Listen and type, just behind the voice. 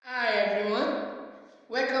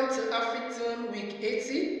welcome to Afritunes week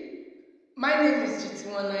 80. My name is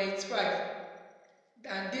GT1985,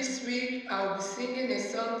 and this week I will be singing a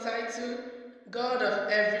song titled God of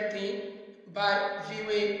Everything by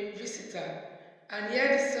Viwe Visitor. And here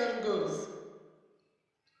the song goes.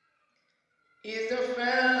 He's the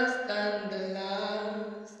first and the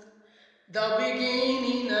last, the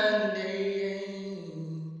beginning and the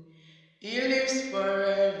end. He lives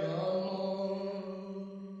forevermore.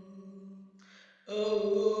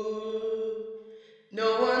 Oh,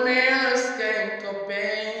 no one else can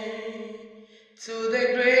compare to the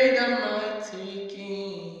great and mighty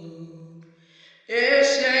King,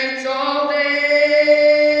 ancient of days.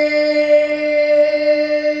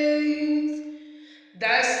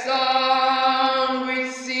 That song we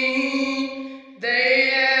sing, the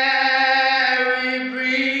air we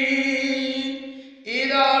breathe,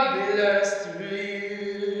 it all belongs to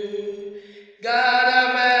you, God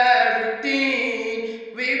of everything.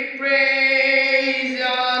 We praise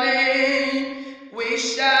your name, we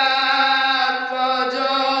shout for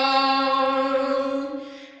joy,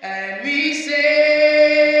 and we say,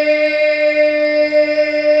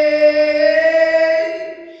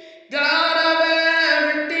 God of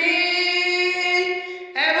everything,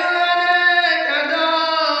 heaven and earth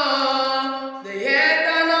adore, the earth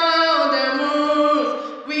and all the moons,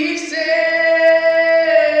 we say,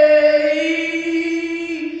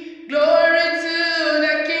 glory to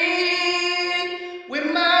the King, we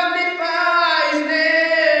magnify his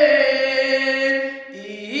name.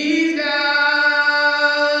 He is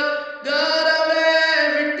God, God of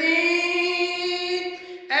everything,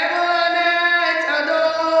 heaven and earth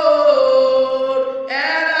adore,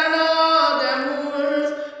 earth and all the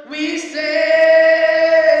moons, we say,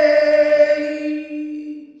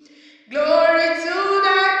 glory to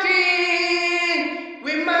the King,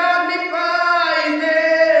 we magnify his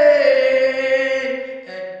name.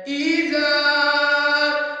 And he's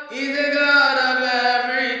God, he's the God of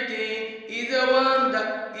everything. He's a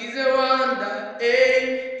wonder, he's a wonder, eh?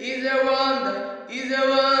 He's a wonder, he's a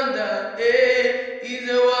wonder, eh? He's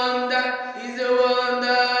a wonder, he's a wonder.